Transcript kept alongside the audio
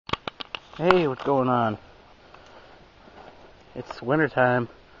Hey, what's going on? It's wintertime,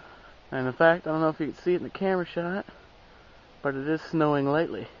 and in fact, I don't know if you can see it in the camera shot, but it is snowing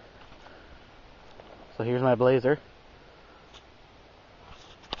lightly. So here's my blazer.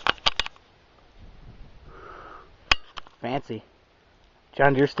 Fancy.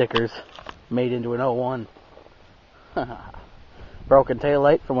 John Deere stickers made into an 01. Broken tail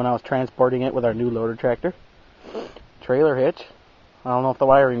light from when I was transporting it with our new loader tractor. Trailer hitch. I don't know if the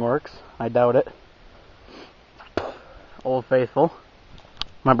wiring works. I doubt it. Old Faithful.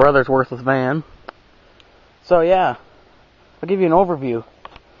 My brother's worthless van. So yeah, I'll give you an overview.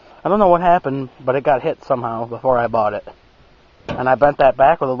 I don't know what happened, but it got hit somehow before I bought it. And I bent that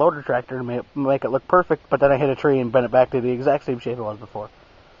back with a loader tractor to make it look perfect, but then I hit a tree and bent it back to the exact same shape it was before.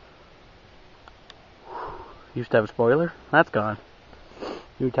 Used to have a spoiler. That's gone.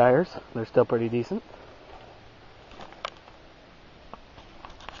 New tires. They're still pretty decent.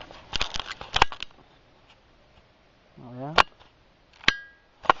 Oh yeah.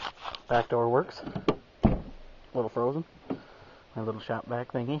 Back door works. A little frozen. My little shop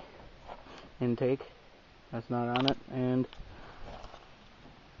vac thingy. Intake. That's not on it. And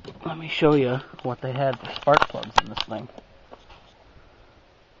let me show you what they had for spark plugs in this thing.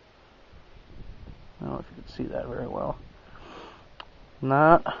 I don't know if you can see that very well.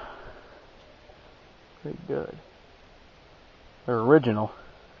 Not very good. They're original.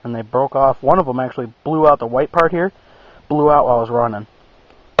 And they broke off. One of them actually blew out the white part here. Blew out while I was running.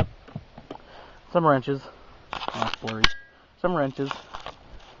 Some wrenches. Oh, blurry. Some wrenches.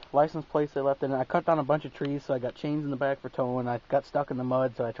 License plates they left in it. I cut down a bunch of trees, so I got chains in the back for towing. I got stuck in the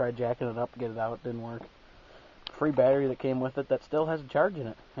mud, so I tried jacking it up to get it out. It didn't work. Free battery that came with it that still has a charge in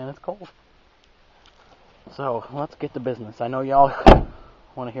it, and it's cold. So, let's get to business. I know y'all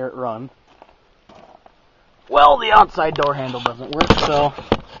want to hear it run. Well, the outside door handle doesn't work, so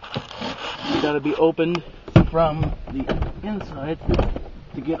it's got to be opened from the inside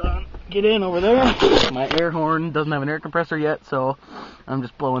to get in over there. My air horn doesn't have an air compressor yet, so I'm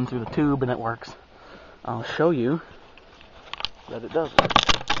just blowing through the tube and it works. I'll show you that it does work.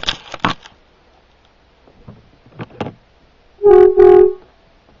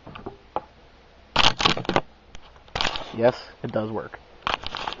 Yes, it does work.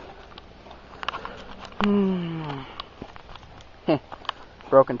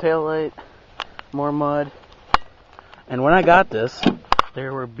 Broken tail light, more mud. And when I got this,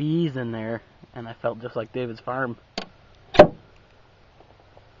 there were bees in there, and I felt just like David's farm.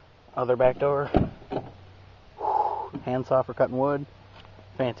 Other back door. Handsaw for cutting wood.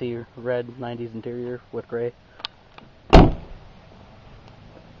 Fancy red 90s interior with gray.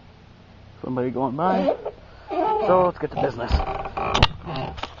 Somebody going by. So let's get to business.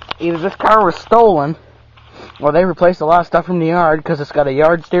 Either this car was stolen, or they replaced a lot of stuff from the yard because it's got a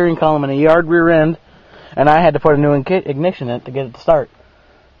yard steering column and a yard rear end, and I had to put a new ignition in it to get it to start.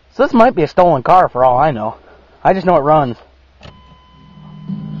 So this might be a stolen car for all I know. I just know it runs.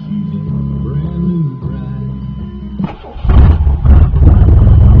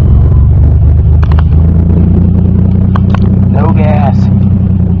 No gas.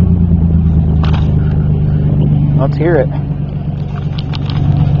 Let's hear it.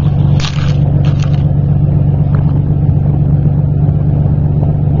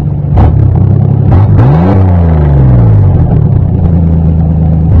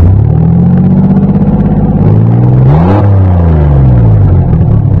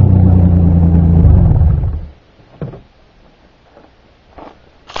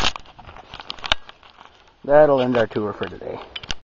 That'll end our tour for today.